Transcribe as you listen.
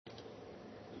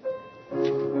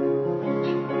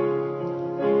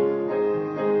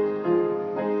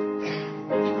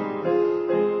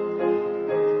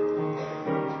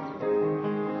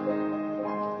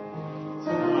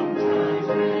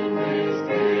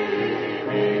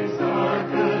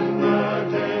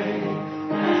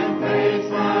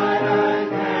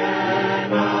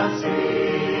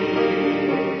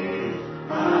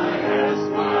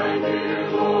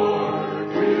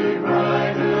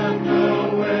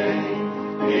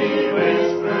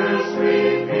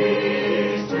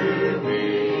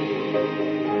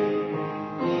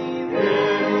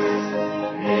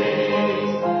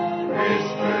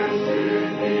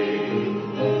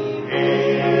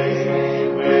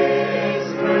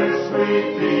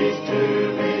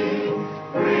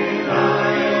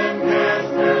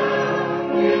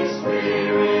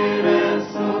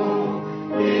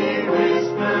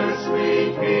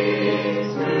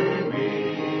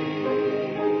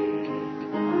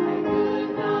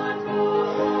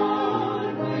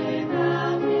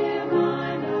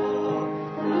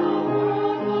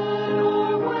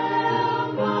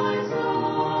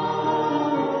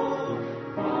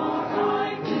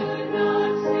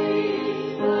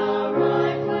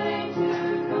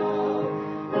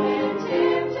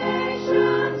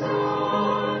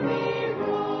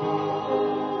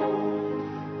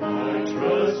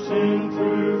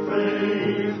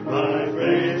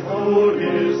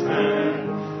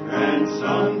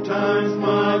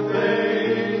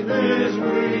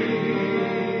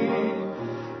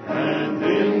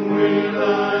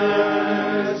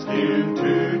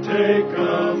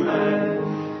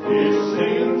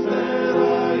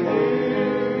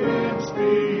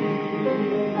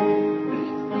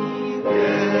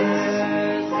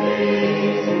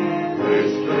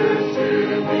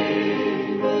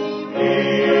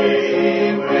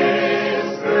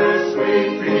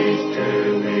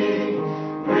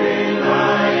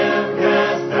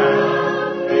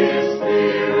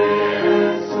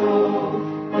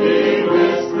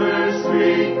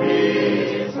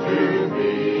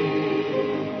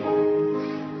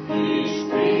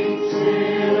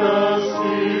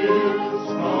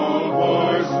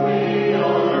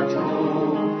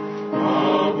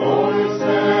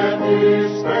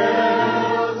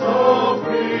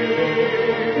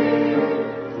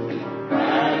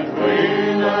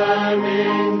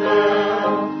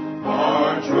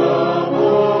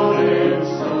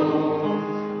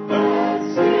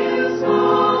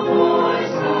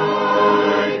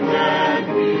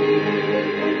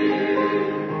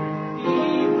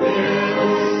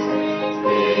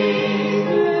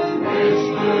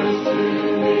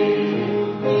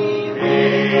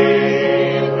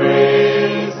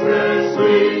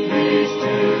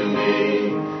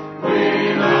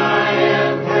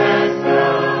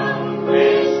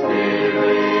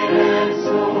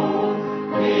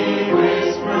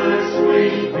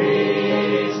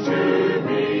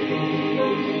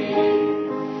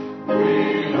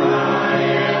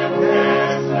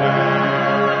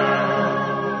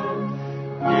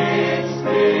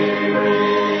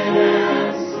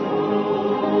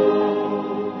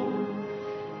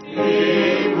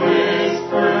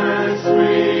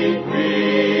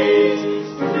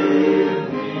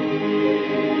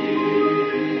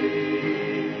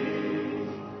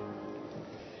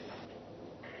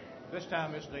This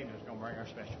time, Miss Dina is going to bring our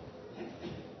special.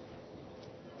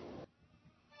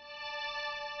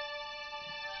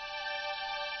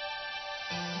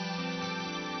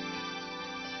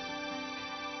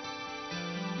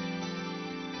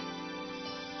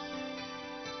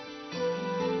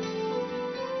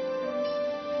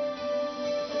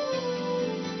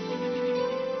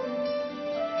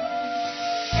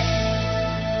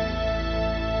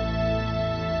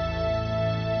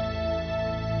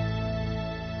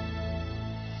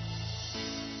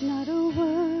 Not a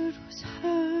word was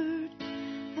heard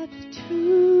at the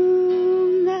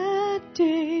tomb that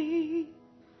day,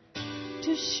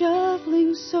 to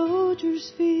shuffling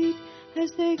soldiers' feet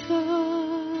as they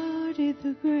guarded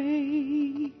the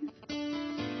grave.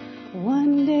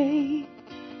 1 day,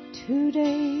 2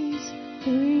 days,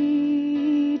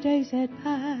 3 days had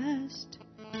passed.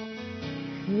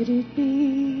 Could it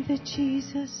be that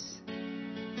Jesus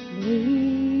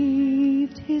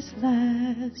breathed his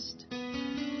last?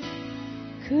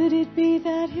 Could it be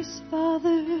that his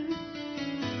father had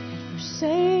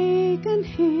forsaken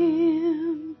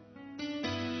him,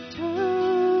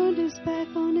 turned his back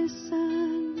on his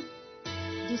son,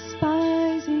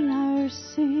 despising our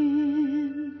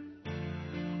sin?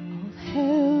 All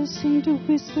hell seemed to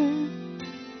whisper,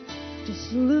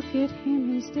 just look at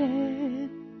him, he's dead.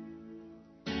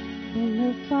 Then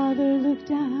the father looked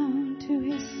down to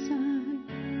his son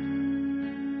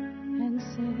and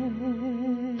said,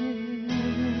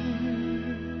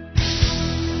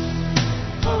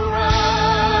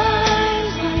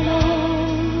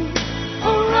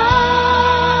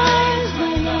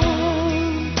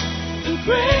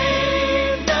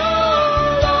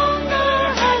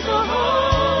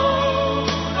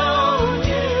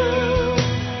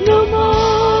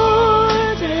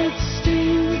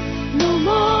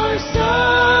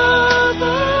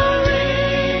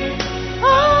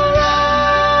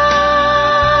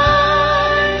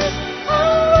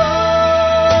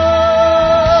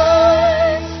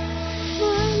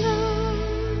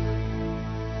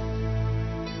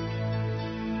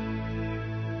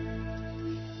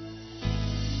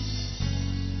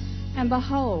 And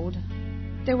behold,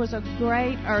 there was a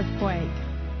great earthquake.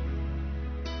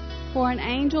 For an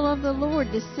angel of the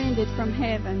Lord descended from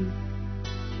heaven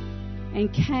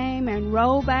and came and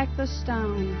rolled back the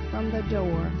stone from the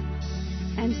door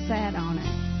and sat on it.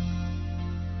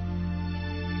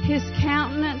 His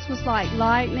countenance was like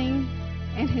lightning,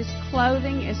 and his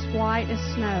clothing as white as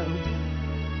snow.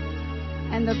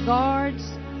 And the guards,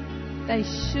 they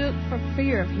shook for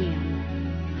fear of him.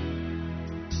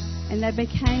 And they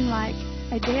became like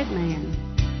a dead man.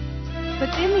 But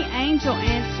then the angel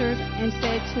answered and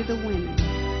said to the women,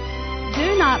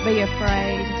 "Do not be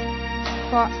afraid,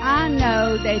 for I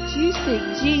know that you seek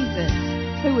Jesus,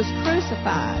 who was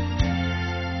crucified.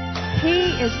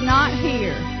 He is not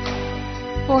here,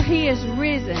 for he is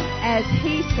risen, as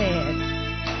he said.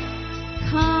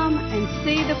 Come and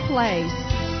see the place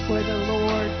where the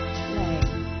Lord lay."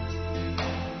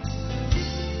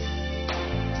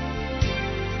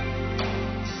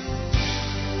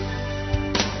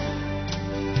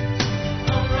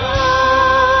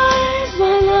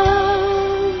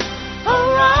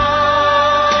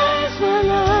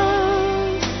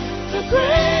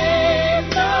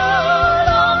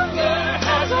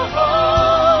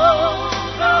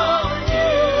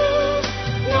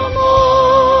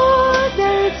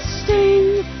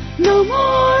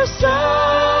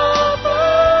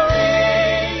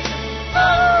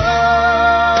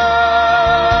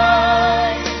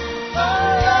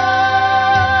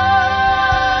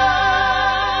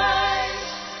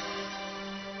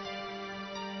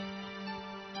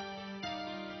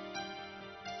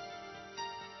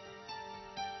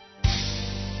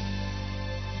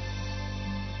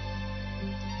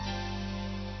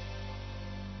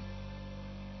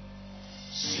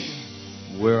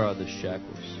 Where are the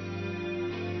shackles?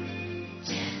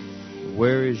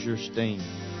 Where is your sting?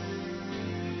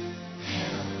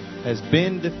 Has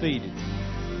been defeated.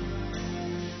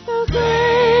 The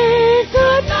grave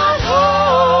could not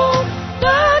hold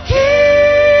the King.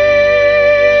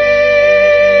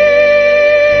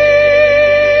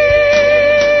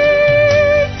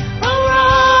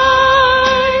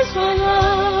 Arise, my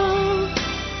love.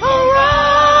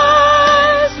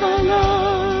 Arise, my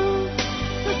love.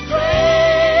 The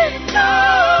grave no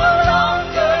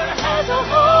longer has a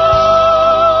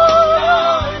hold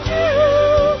on you.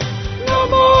 No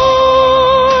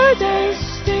more their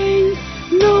sting,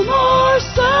 no more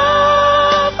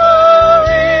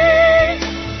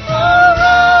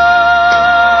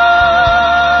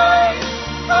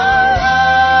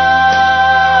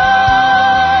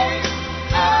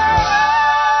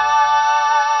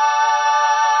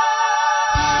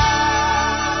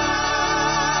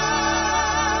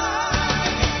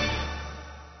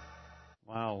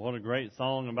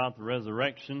about the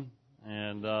resurrection,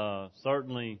 and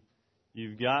certainly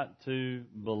you've got to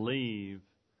believe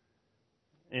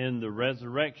in the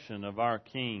resurrection of our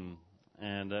King.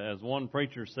 And as one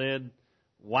preacher said,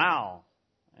 wow.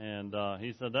 And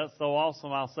he said, that's so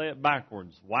awesome, I'll say it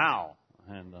backwards. Wow.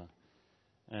 And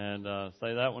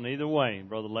say that one either way,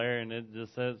 Brother Larry, and it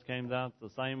just says came out the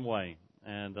same way.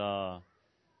 And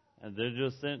they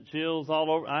just sent chills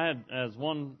all over. I had, as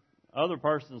one other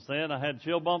person said, I had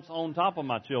chill bumps on top of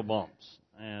my chill bumps.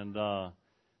 And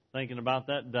thinking about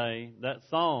that day, that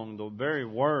song, the very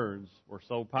words were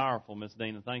so powerful. Miss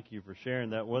Dina, thank you for sharing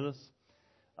that with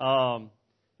us.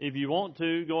 If you want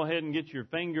to, go ahead and get your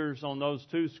fingers on those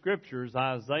two scriptures,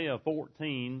 Isaiah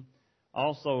 14,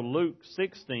 also Luke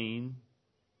 16,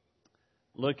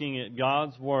 looking at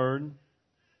God's Word.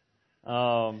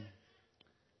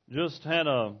 Just had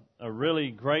a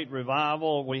really great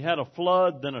revival. We had a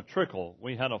flood, then a trickle.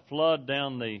 We had a flood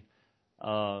down the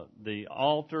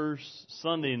altars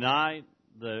Sunday night.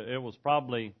 It was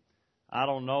probably,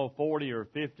 40 or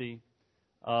 50.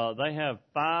 They have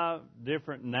 5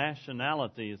 different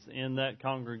nationalities in that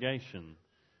congregation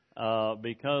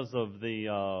because of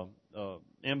the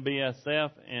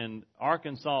MBSF, and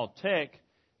Arkansas Tech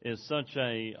is such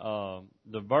a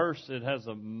diverse, it has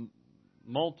a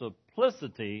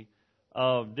multiplicity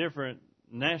of different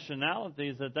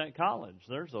nationalities at that college.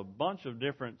 There's a bunch of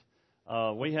different,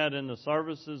 we had in the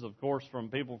services, of course, from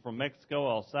people from Mexico,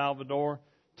 El Salvador,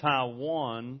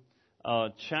 Taiwan,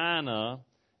 China,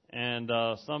 and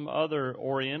some other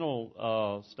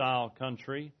Oriental style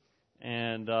country,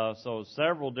 and so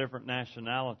several different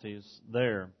nationalities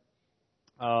there.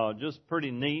 Just pretty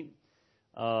neat.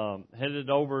 Headed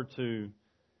over to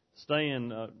stay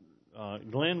in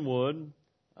Glenwood.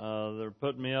 They're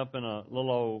putting me up in a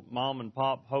little old mom and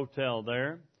pop hotel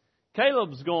there.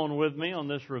 Caleb's going with me on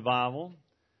this revival,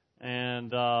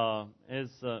 and I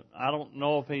don't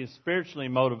know if he's spiritually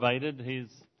motivated. He's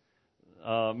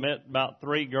met about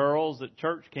 3 girls at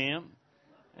church camp,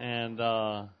 and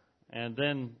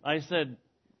then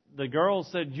the girls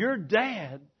said, "Your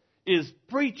dad is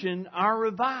preaching our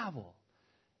revival.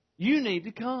 You need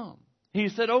to come." He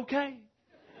said, "Okay."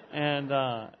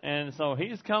 And so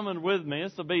he's coming with me.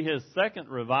 This will be his second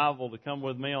revival to come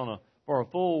with me for a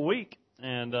full week,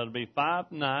 and it'll be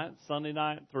 5 nights, Sunday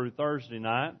night through Thursday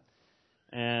night.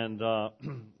 And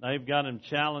they've got him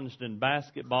challenged in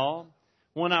basketball.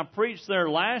 When I preached there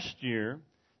last year,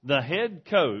 the head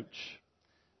coach,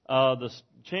 the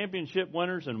championship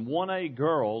winners in 1A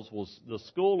girls, was the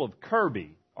school of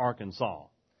Kirby, Arkansas.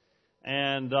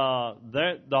 And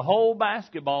the whole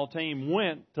basketball team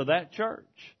went to that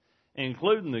church,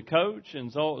 including the coach,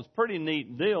 and so it was a pretty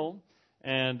neat deal.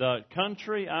 And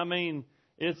country, I mean,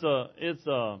 it's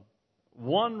a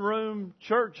one-room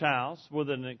church house with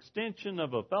an extension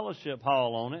of a fellowship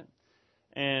hall on it,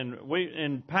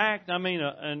 and packed. I mean,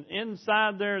 and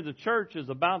inside there, the church is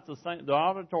about the same. The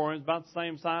auditorium is about the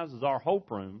same size as our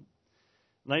Hope Room.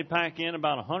 They pack in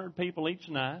about 100 people each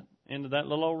night into that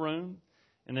little old room.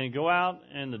 And they go out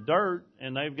in the dirt,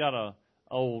 and they've got a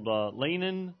old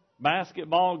leaning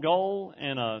basketball goal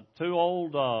and 2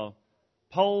 old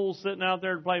poles sitting out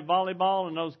there to play volleyball,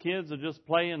 and those kids will just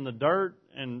play in the dirt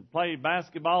and play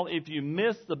basketball. If you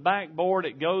miss the backboard,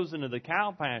 it goes into the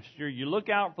cow pasture. You look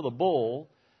out for the bull,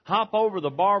 hop over the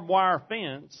barbed wire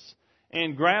fence,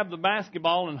 and grab the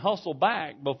basketball and hustle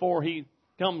back before he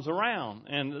comes around.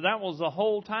 And that was the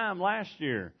whole time last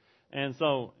year. And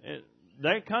so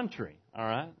they're country. All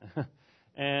right,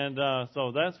 and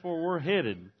so that's where we're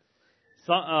headed.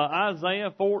 So,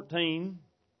 Isaiah 14,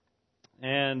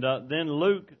 and then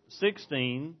Luke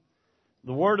 16.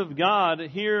 The Word of God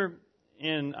here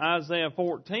in Isaiah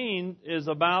 14 is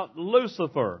about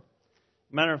Lucifer.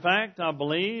 Matter of fact, I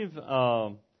believe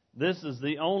this is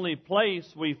the only place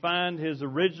we find his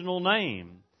original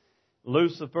name,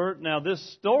 Lucifer. Now, this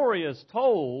story is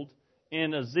told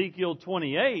in Ezekiel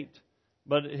 28,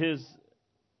 but his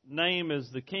name is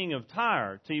the king of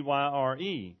Tyre,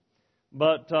 Tyre.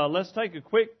 But let's take a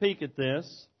quick peek at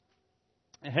this.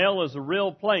 Hell is a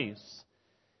real place.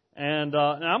 And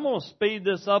I'm going to speed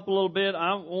this up a little bit.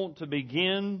 I want to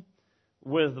begin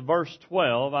with verse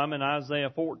 12. I'm in Isaiah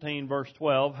 14, verse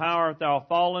 12. "How art thou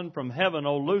fallen from heaven,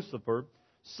 O Lucifer,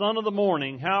 son of the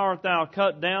morning? How art thou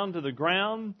cut down to the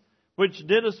ground, which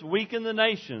didst weaken the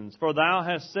nations? For thou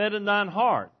hast said in thine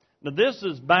heart." Now this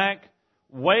is back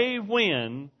way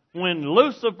when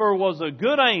Lucifer was a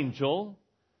good angel,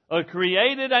 a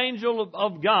created angel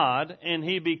of God, and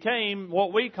he became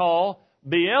what we call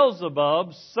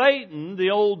Beelzebub, Satan,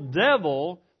 the old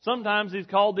devil. Sometimes he's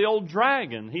called the old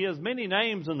dragon. He has many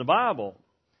names in the Bible.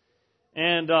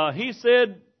 And he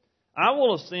said I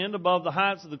will ascend above the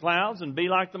heights of the clouds and be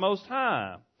like the Most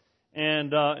High.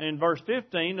 And in verse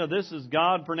 15, now this is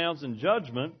God pronouncing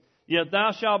judgment. Yet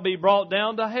thou shalt be brought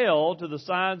down to hell, to the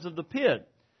sides of the pit.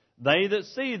 They that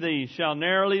see thee shall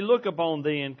narrowly look upon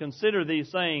thee and consider thee,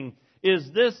 saying,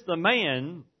 Is this the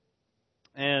man?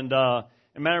 And as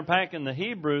a matter of fact, in the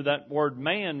Hebrew, that word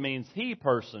man means he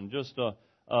person. Just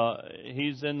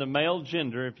he's in the male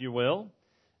gender, if you will.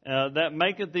 That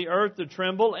maketh the earth to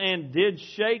tremble and did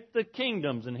shake the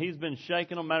kingdoms. And he's been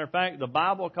shaken. As a matter of fact, the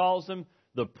Bible calls him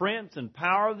the prince and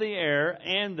power of the air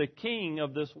and the king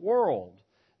of this world.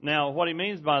 Now, what he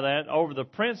means by that, over the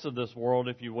prince of this world,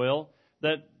 if you will,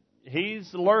 that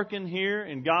he's lurking here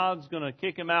and God's going to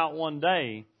kick him out one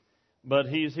day, but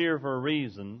he's here for a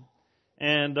reason.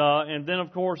 And then,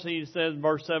 of course, he says in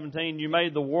verse 17, You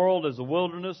made the world as a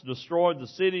wilderness, destroyed the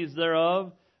cities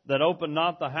thereof, that opened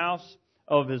not the house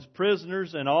of his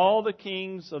prisoners, and all the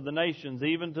kings of the nations,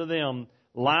 even to them,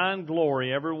 lie in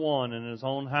glory, every one in his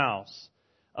own house.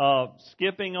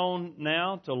 Skipping on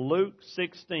now to Luke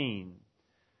 16.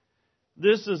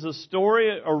 This is a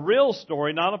story, a real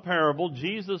story, not a parable.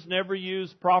 Jesus never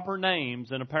used proper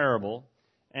names in a parable.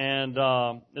 And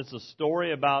it's a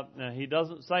story about, he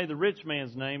doesn't say the rich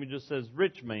man's name, he just says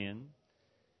rich man.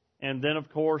 And then, of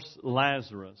course,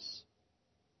 Lazarus.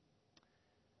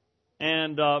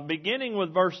 And beginning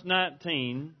with verse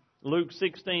 19, Luke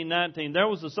 16:19, there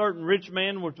was a certain rich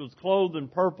man which was clothed in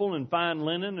purple and fine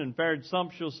linen and fared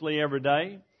sumptuously every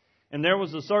day. And there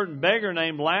was a certain beggar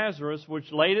named Lazarus,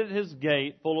 which laid at his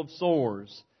gate full of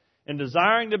sores, and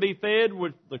desiring to be fed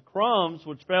with the crumbs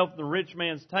which fell from the rich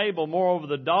man's table, moreover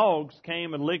the dogs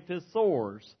came and licked his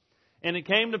sores. And it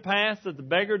came to pass that the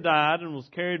beggar died and was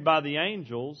carried by the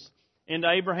angels into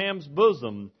Abraham's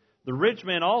bosom. The rich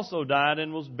man also died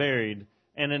and was buried,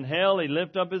 and in hell he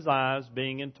lifted up his eyes,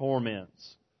 being in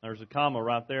torments. There's a comma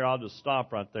right there. I'll just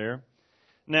stop right there.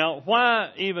 Now,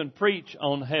 why even preach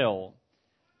on hell?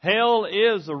 Hell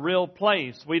is a real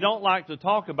place. We don't like to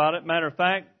talk about it. Matter of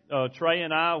fact, Trey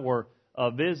and I were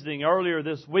visiting earlier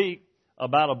this week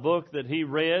about a book that he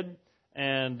read,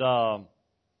 and by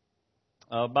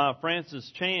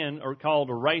Francis Chan, called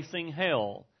Erasing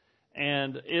Hell.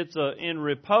 And it's in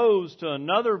repose to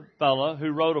another fella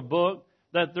who wrote a book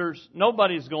that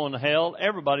nobody's going to hell,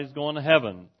 everybody's going to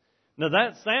heaven. Now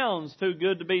that sounds too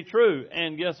good to be true.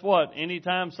 And guess what?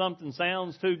 Anytime something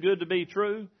sounds too good to be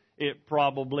true, it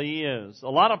probably is. A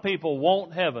lot of people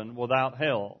want heaven without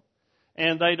hell.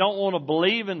 And they don't want to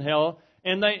believe in hell.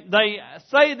 And they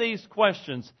say these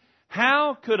questions.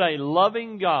 How could a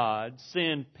loving God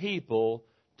send people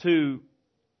to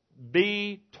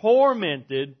be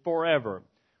tormented forever?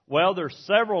 Well, there's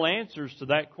several answers to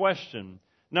that question.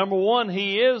 Number one,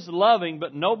 He is loving,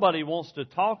 but nobody wants to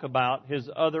talk about His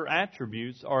other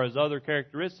attributes or His other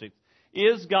characteristics.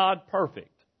 Is God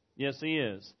perfect? Yes, He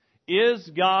is. Is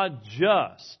God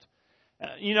just?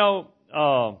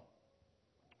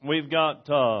 We've got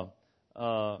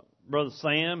Brother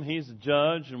Sam. He's a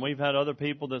judge, and we've had other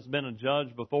people that's been a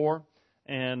judge before,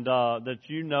 and that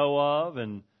you know of.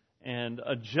 And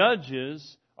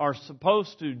judges are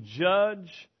supposed to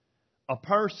judge a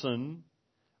person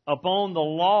upon the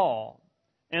law.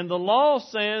 And the law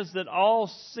says that all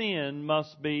sin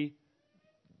must be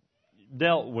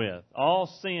dealt with. All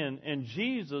sin. And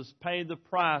Jesus paid the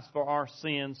price for our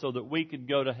sin so that we could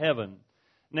go to heaven.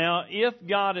 Now, if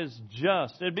God is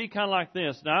just, it'd be kind of like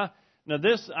this. Now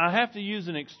this, I have to use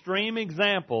an extreme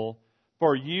example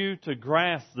for you to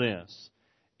grasp this.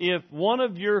 If one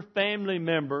of your family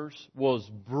members was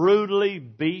brutally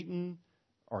beaten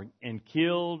and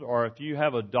killed, or if you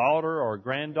have a daughter or a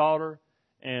granddaughter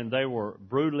and they were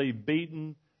brutally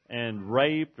beaten and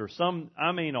raped, or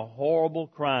a horrible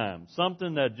crime,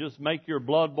 something that just make your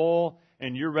blood boil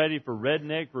and you're ready for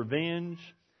redneck revenge.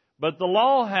 But the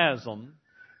law has them.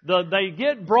 They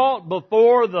get brought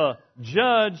before the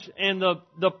judge, and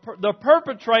the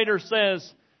perpetrator says,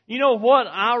 you know what,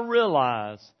 I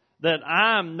realize that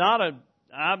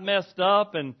I've messed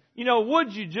up, and,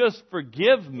 would you just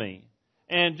forgive me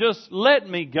and just let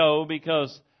me go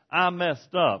because I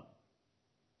messed up?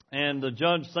 And the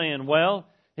judge saying, well,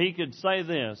 he could say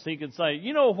this. He could say,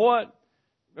 you know what?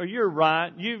 Or you're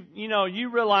right. You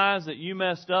realize that you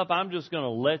messed up. I'm just going to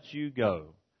let you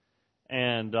go.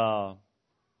 And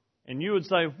you would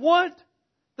say, what?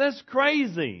 That's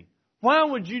crazy. Why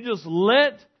would you just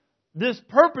let this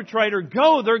perpetrator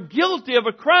go? They're guilty of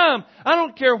a crime. I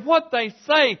don't care what they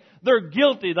say. They're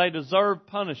guilty. They deserve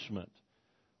punishment.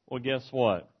 Well, guess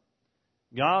what?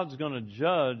 God's going to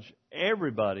judge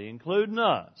everybody, including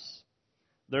us.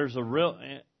 We're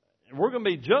going to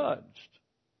be judged.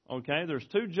 Okay, there's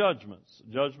two judgments.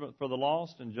 Judgment for the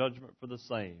lost and judgment for the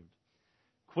saved.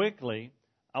 Quickly,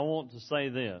 I want to say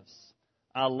this.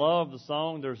 I love the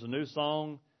song. There's a new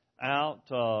song out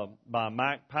by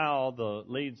Mac Powell, the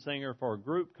lead singer for a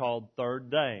group called Third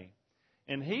Day.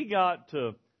 And he got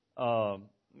to, I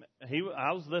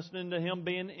was listening to him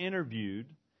being interviewed,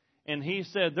 and he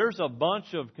said there's a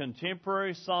bunch of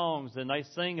contemporary songs, and they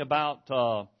sing about,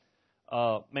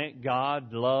 man,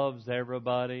 God loves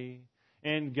everybody,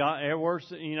 and God,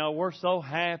 we're so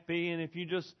happy, and if you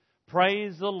just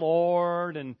praise the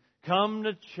Lord and come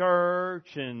to church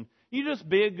and you just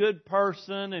be a good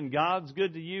person and God's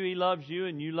good to you, He loves you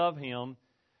and you love Him.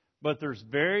 But there's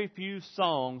very few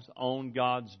songs on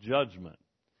God's judgment.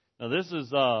 Now this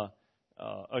is a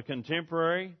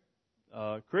contemporary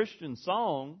Christian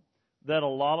song that a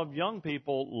lot of young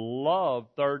people love,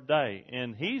 Third Day.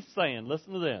 And he's saying,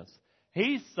 listen to this,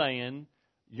 he's saying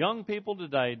young people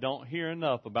today don't hear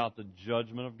enough about the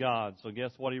judgment of God. So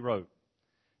guess what he wrote?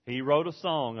 He wrote a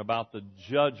song about the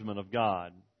judgment of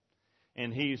God.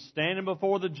 And he's standing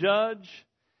before the judge,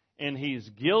 and he's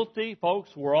guilty. Folks,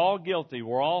 we're all guilty.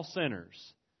 We're all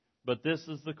sinners. But this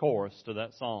is the chorus to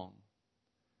that song.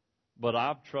 But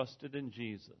I've trusted in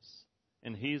Jesus,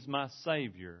 and He's my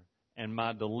Savior and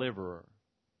my deliverer.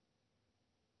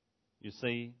 You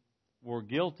see, we're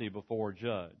guilty before a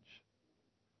judge.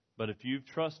 But if you've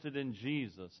trusted in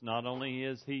Jesus, not only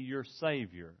is He your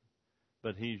Savior,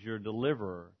 but He's your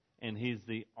deliverer, and He's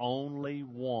the only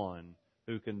one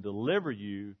who can deliver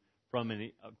you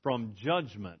from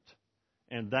judgment.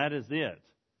 And that is it.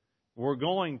 We're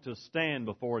going to stand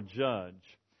before a judge.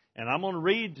 And I'm going to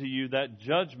read to you that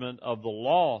judgment of the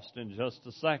lost in just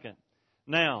a second.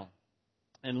 Now,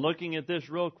 and looking at this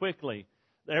real quickly,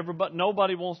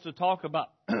 nobody wants to talk about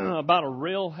about a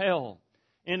real hell.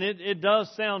 And it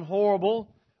does sound horrible.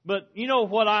 But you know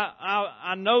what,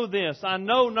 I know this. I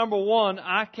know, number one,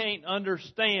 I can't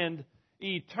understand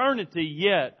eternity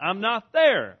yet. I'm not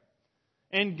there.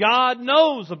 And God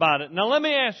knows about it. Now let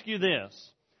me ask you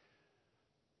this.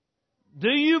 Do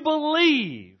you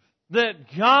believe that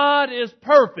God is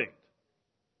perfect?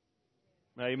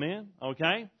 Amen?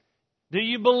 Okay. Do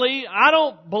you believe? I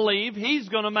don't believe He's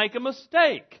going to make a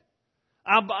mistake.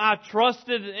 I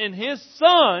trusted in His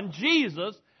Son,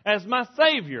 Jesus, as my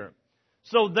Savior.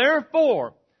 So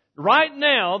therefore, right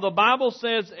now, the Bible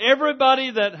says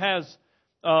everybody that has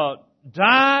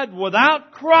died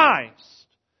without Christ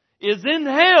is in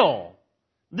hell.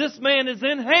 This man is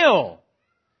in hell.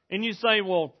 And you say,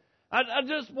 well,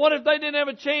 what if they didn't have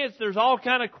a chance? There's all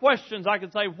kind of questions I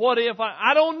could say. What if?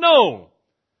 I don't know.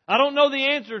 I don't know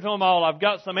the answer to them all. I've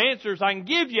got some answers I can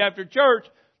give you after church,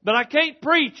 but I can't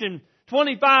preach in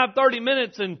 25, 30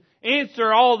 minutes and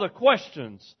answer all the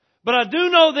questions. But I do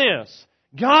know this.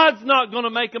 God's not going to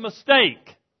make a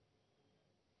mistake.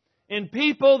 And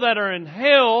people that are in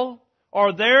hell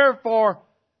are there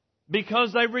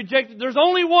because they've rejected. There's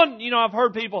only one, I've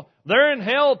heard people, they're in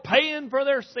hell paying for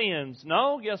their sins.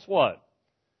 No, guess what?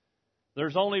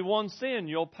 There's only one sin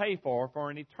you'll pay for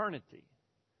an eternity.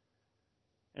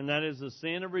 And that is the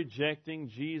sin of rejecting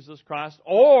Jesus Christ.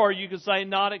 Or you could say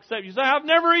not accept. You say, I've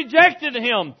never rejected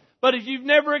Him. But if you've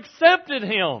never accepted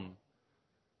Him,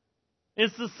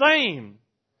 it's the same.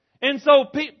 And so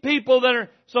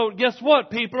so guess what?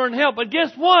 People are in hell. But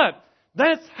guess what?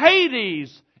 That's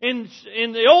Hades in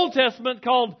the Old Testament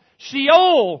called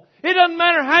Sheol. It doesn't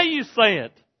matter how you say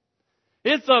it.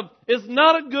 It's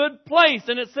not a good place.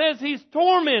 And it says He's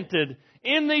tormented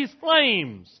in these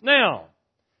flames. Now,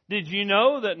 did you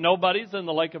know that nobody's in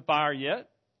the lake of fire yet?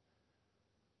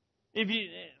 If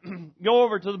you go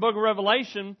over to the book of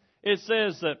Revelation, it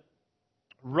says that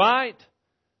right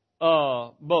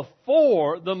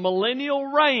before the millennial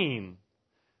reign,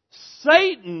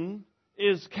 Satan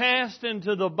is cast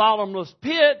into the bottomless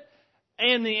pit,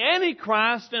 and the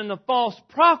Antichrist and the false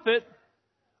prophet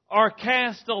are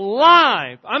cast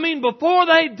alive. Before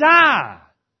they die,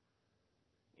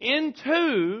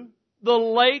 into the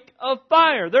lake of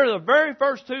fire. They're the very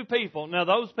first two people. Now,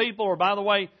 those people are, by the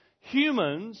way,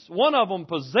 humans. One of them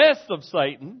possessed of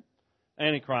Satan,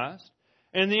 Antichrist,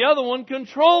 and the other one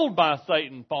controlled by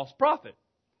Satan, false prophet.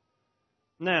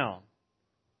 Now,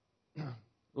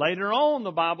 later on,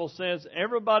 the Bible says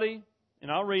everybody,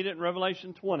 and I'll read it in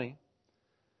Revelation 20,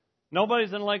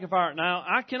 nobody's in the lake of fire. Now,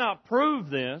 I cannot prove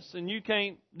this, and you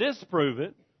can't disprove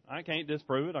it. I can't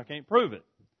disprove it. I can't prove it.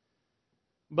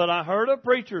 But I heard a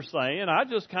preacher say, and I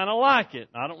just kind of like it.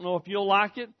 I don't know if you'll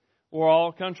like it. We're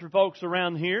all country folks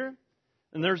around here.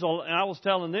 And I was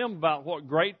telling them about what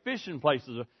great fishing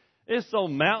places are. It's so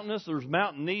mountainous. There's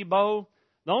Mount Nebo.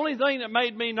 The only thing that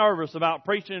made me nervous about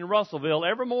preaching in Russellville,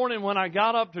 every morning when I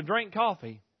got up to drink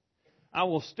coffee, I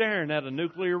was staring at a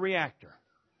nuclear reactor.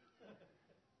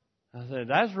 I said,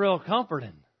 that's real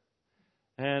comforting.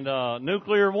 And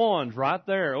Nuclear One's right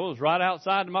there. It was right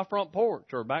outside of my front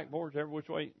porch or back porch, every which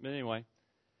way. But anyway.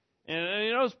 And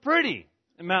it was pretty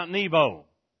in Mount Nebo.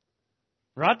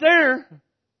 Right there.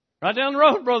 Right down the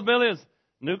road, Brother Billy, is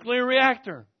nuclear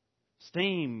reactor.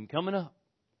 Steam coming up.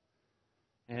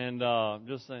 And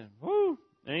just saying, whoo.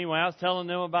 Anyway, I was telling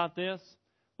them about this.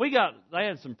 They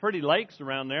had some pretty lakes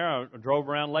around there. I drove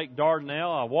around Lake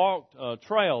Dardanelle. I walked a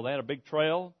trail. They had a big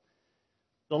trail.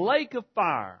 The Lake of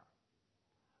Fire.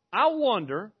 I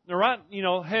wonder, right,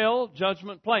 hell,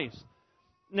 judgment place.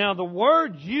 Now, the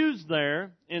word used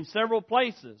there in several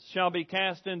places shall be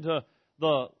cast into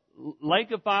the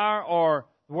lake of fire, or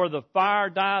where the fire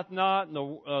dieth not, and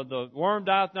the worm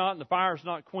dieth not, and the fire is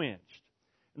not quenched.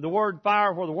 And the word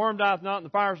fire, where the worm dieth not, and the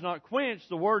fire is not quenched,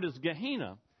 the word is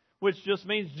Gehenna, which just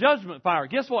means judgment fire.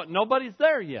 Guess what? Nobody's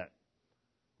there yet.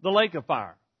 The lake of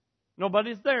fire.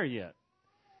 Nobody's there yet.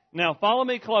 Now, follow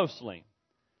me closely.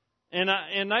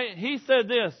 He said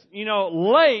this,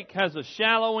 lake has a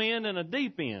shallow end and a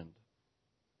deep end.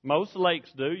 Most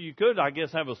lakes do. You could, I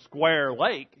guess, have a square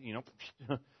lake,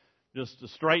 just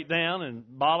straight down and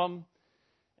bottom.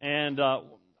 And I'm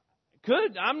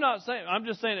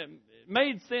just saying it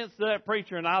made sense to that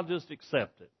preacher, and I'll just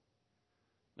accept it.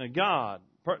 Now, God,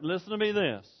 listen to me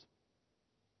this,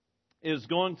 is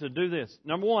going to do this.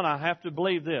 Number one, I have to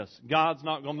believe this. God's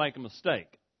not going to make a mistake.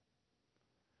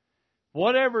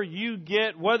 Whatever you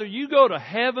get, whether you go to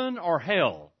heaven or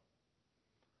hell,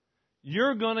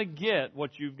 you're going to get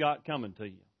what you've got coming to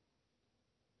you.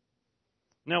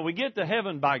 Now, we get to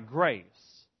heaven by grace,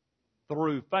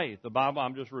 through faith. The Bible,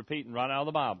 I'm just repeating right out of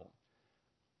the Bible.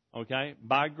 Okay?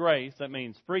 By grace, that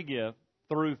means free gift,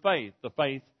 through faith, the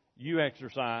faith you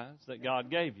exercise that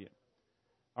God gave you.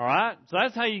 All right? So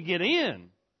that's how you get in.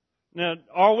 Now,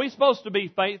 are we supposed to be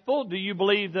faithful? Do you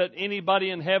believe that anybody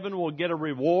in heaven will get a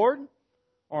reward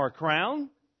or a crown?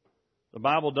 The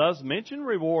Bible does mention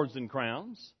rewards and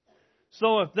crowns.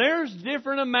 So if there's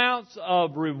different amounts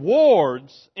of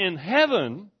rewards in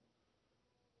heaven,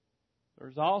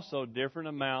 there's also different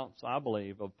amounts, I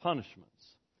believe, of punishments.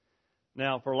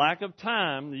 Now, for lack of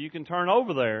time, you can turn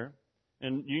over there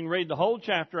and you can read the whole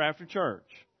chapter after church.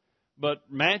 But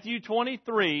Matthew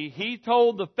 23, he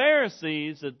told the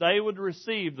Pharisees that they would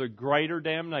receive the greater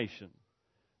damnation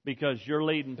because you're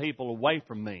leading people away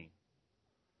from me.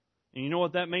 And you know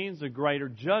what that means? A greater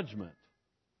judgment.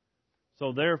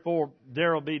 So therefore,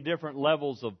 there will be different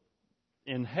levels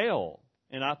in hell.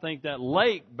 And I think that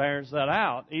lake bears that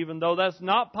out, even though that's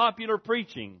not popular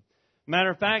preaching.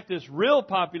 Matter of fact, it's real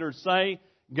popular to say,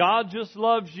 God just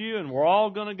loves you and we're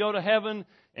all going to go to heaven.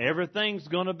 Everything's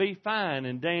going to be fine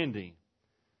and dandy.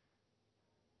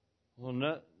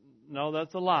 Well, no,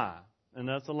 that's a lie. And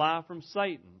that's a lie from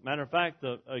Satan. Matter of fact,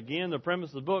 the premise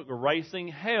of the book, Erasing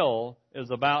Hell, is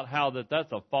about how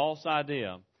that's a false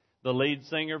idea. The lead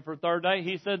singer for Third Day,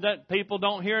 he said that people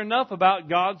don't hear enough about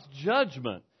God's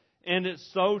judgment. And it's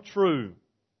so true.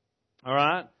 All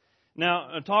right?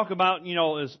 Now, talk about,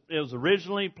 it was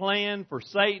originally planned for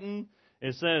Satan.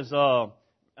 It says,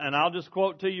 and I'll just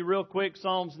quote to you real quick,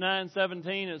 Psalms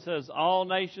 9:17. It says, all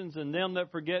nations and them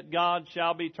that forget God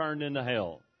shall be turned into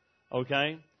hell.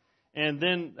 Okay? And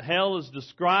then hell is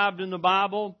described in the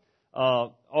Bible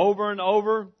over and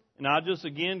over. And I'll just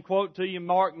again quote to you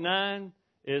Mark 9.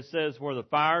 It says, where the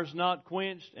fire's not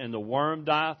quenched and the worm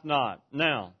dieth not.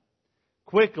 Now,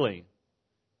 quickly,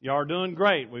 you are doing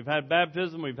great. We've had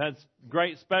baptism. We've had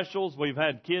great specials. We've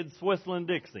had kids whistling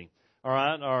Dixie. All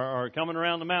right, or coming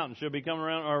around the mountain. She'll be coming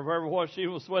around, or wherever it was she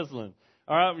was whistling.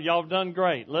 All right, y'all have done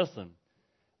great. Listen,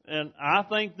 and I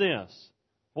think this.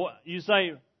 What you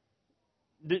say,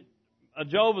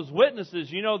 Jehovah's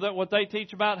Witnesses, you know that what they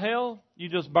teach about hell? You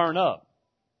just burn up.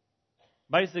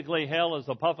 Basically, hell is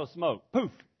a puff of smoke.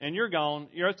 Poof, and you're gone.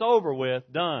 It's over with,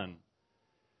 done.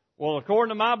 Well, according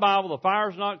to my Bible, the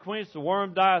fire's not quenched, the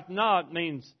worm dieth not,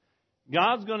 means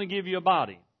God's going to give you a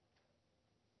body.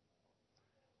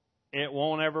 It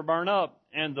won't ever burn up.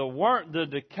 And the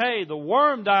decay, the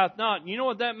worm dieth not. You know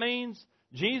what that means?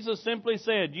 Jesus simply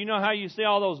said, you know how you see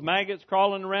all those maggots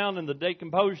crawling around in the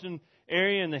decomposition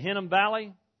area in the Hinnom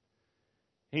Valley?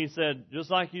 He said, just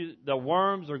like the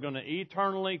worms are going to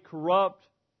eternally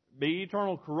be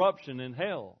eternal corruption in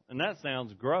hell. And that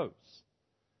sounds gross.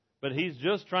 But he's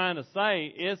just trying to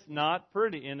say it's not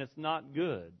pretty and it's not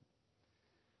good.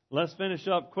 Let's finish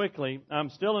up quickly. I'm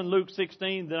still in Luke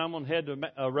 16, then I'm going to head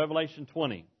to Revelation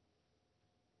 20.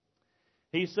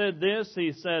 He said this,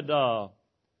 he said,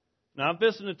 Now, I'm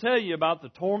fixing to tell you about the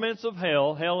torments of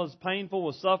hell. Hell is painful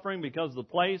with suffering because of the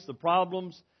place, the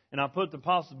problems, and I put the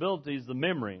possibilities, the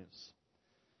memories.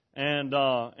 And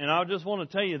I just want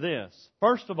to tell you this.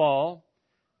 First of all,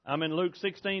 I'm in Luke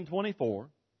 16:24.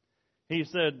 He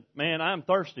said, man, I'm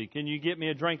thirsty. Can you get me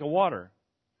a drink of water?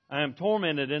 I am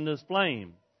tormented in this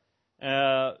flame.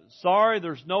 Sorry,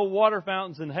 there's no water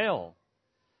fountains in hell.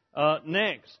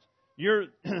 Next, you're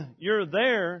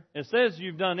there. It says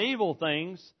you've done evil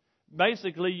things.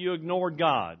 Basically, you ignored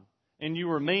God. And you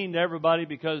were mean to everybody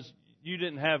because you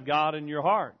didn't have God in your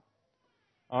heart.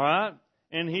 All right?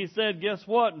 And he said, guess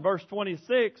what? In verse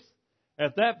 26,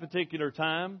 at that particular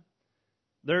time,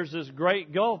 there's this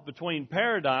great gulf between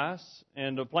paradise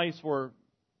and the place where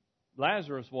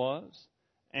Lazarus was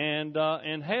and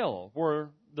hell, where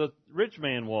the rich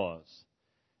man was.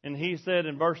 And he said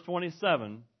in verse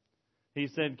 27, he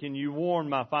said, can you warn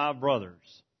my 5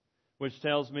 brothers? Which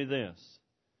tells me this.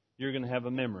 You're going to have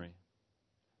a memory.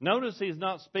 Notice he's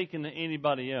not speaking to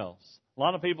anybody else. A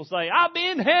lot of people say, I'll be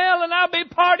in hell and I'll be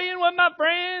partying with my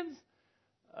friends.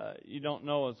 You don't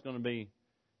know it's going to be.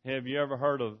 Have you ever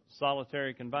heard of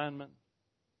solitary confinement?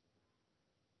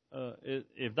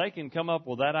 If they can come up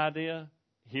with that idea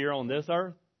here on this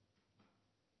earth,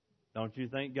 don't you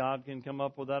think God can come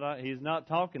up with that idea? He's not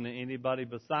talking to anybody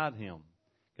beside Him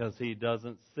because He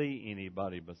doesn't see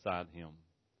anybody beside Him.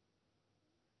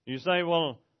 You say,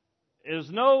 well, there's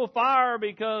no fire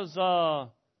because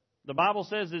the Bible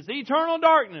says it's eternal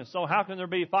darkness. So how can there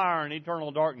be fire and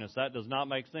eternal darkness? That does not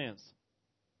make sense.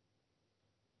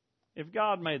 If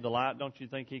God made the light, don't you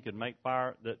think He could make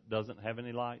fire that doesn't have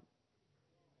any light?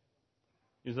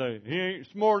 You say, He ain't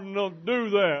smart enough to do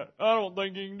that. I don't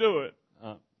think He can do it.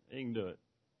 He can do it.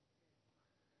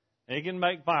 He can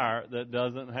make fire that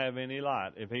doesn't have any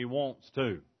light if He wants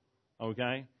to.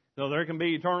 Okay? So there can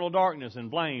be eternal darkness and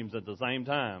flames at the same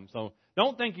time. So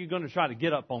don't think you're going to try to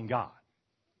get up on God.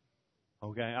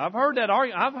 Okay? I've heard that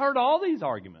argument. I've heard all these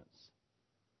arguments.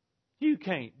 You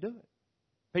can't do it.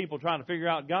 People trying to figure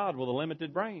out God with a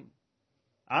limited brain.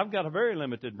 I've got a very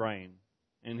limited brain,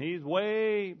 and He's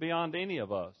way beyond any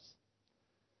of us.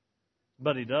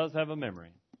 But He does have a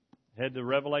memory. Head to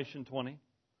Revelation 20.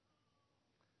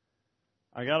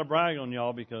 I got to brag on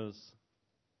y'all because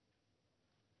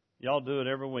y'all do it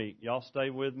every week. Y'all stay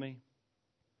with me.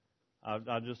 I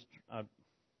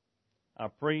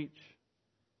preach.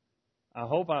 I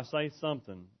hope I say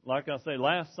something. Like I say,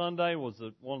 last Sunday was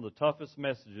one of the toughest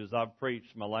messages I've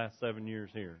preached my last 7 years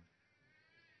here.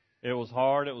 It was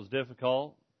hard. It was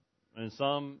difficult. And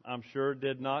some, I'm sure,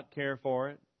 did not care for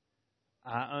it.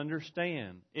 I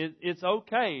understand. It's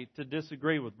okay to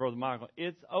disagree with Brother Michael.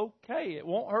 It's okay. It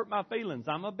won't hurt my feelings.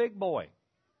 I'm a big boy.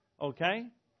 Okay?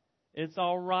 It's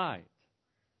all right.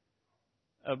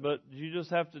 But you just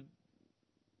have to,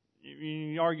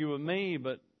 you argue with me,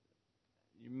 but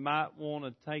you might want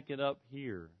to take it up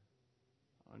here.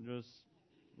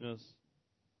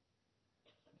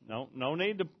 No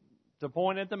need to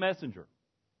point at the messenger.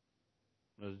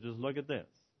 Let's just look at this.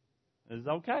 It's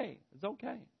okay. It's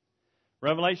okay.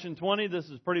 Revelation 20, this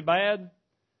is pretty bad.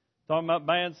 Talking about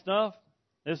bad stuff.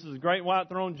 This is the great white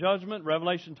throne judgment.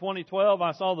 Revelation 20:12,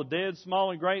 I saw the dead, small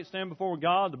and great, stand before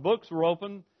God. The books were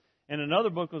open, and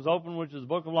another book was open, which is the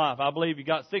book of life. I believe you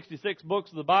got 66 books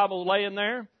of the Bible laying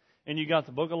there, and you got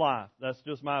the book of life. That's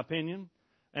just my opinion.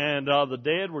 And the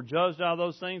dead were judged out of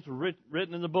those things, were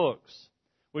written in the books,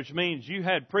 which means you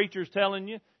had preachers telling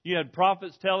you, you had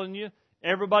prophets telling you,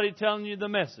 everybody telling you the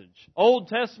message. Old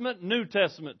Testament, New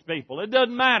Testament people. It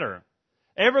doesn't matter.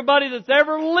 Everybody that's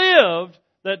ever lived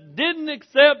that didn't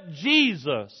accept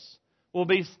Jesus will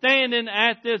be standing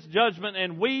at this judgment,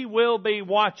 and we will be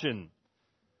watching.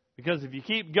 Because if you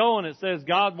keep going, it says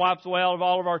God wipes away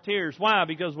all of our tears. Why?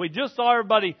 Because we just saw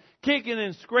everybody kicking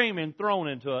and screaming, thrown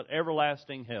into an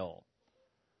everlasting hell.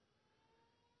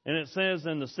 And it says,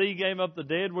 and the sea gave up the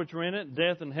dead which were in it,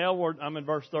 death and hell were, I'm in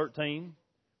verse 13,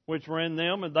 which were in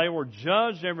them, and they were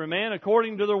judged, every man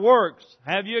according to their works.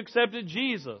 Have you accepted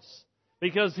Jesus?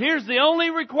 Because here's the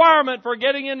only requirement for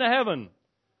getting into heaven.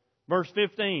 Verse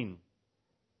 15.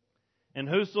 And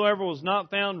whosoever was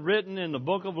not found written in the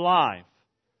book of life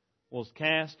was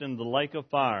cast into the lake of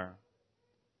fire.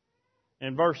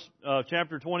 In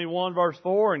chapter 21, verse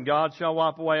 4, and God shall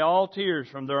wipe away all tears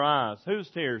from their eyes. Whose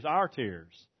tears? Our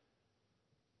tears.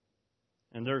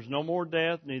 And there's no more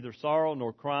death, neither sorrow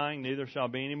nor crying, neither shall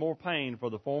be any more pain, for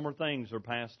the former things are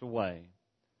passed away.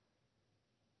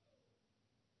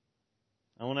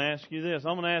 I want to ask you this.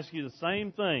 I'm going to ask you the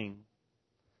same thing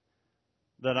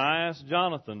that I asked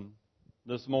Jonathan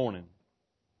this morning.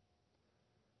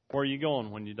 Where are you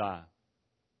going when you die?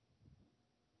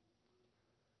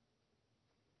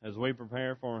 as we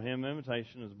prepare for our hymn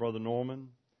invitation, as Brother Norman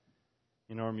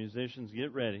and our musicians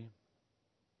get ready,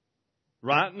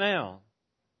 right now,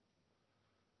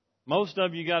 most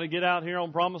of you got to get out here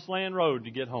on Promised Land Road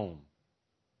to get home.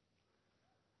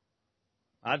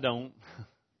 I don't,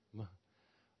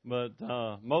 but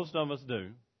most of us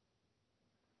do.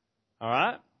 All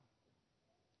right?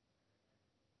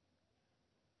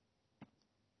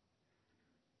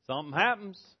 Something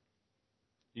happens.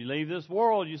 You leave this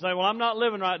world, you say, well, I'm not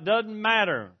living right. Doesn't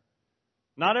matter.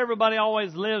 Not everybody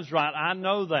always lives right. I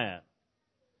know that.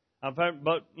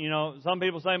 But, some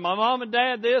people say, my mom and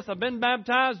dad this, I've been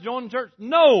baptized, joined the church.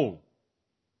 No!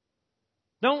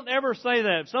 Don't ever say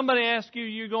that. If somebody asks you,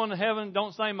 you're going to heaven,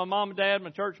 don't say my mom and dad, my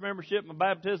church membership, my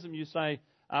baptism. You say,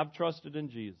 I've trusted in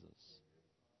Jesus.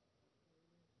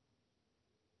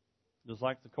 Just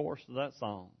like the chorus of that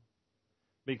song.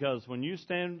 Because when you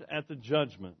stand at the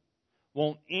judgment,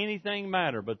 won't anything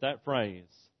matter but that phrase,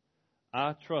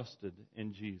 I trusted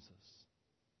in Jesus.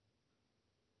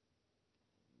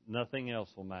 Nothing else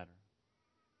will matter.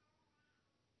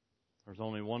 There's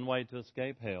only one way to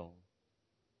escape hell.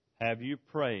 Have you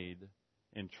prayed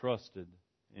and trusted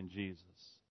in Jesus?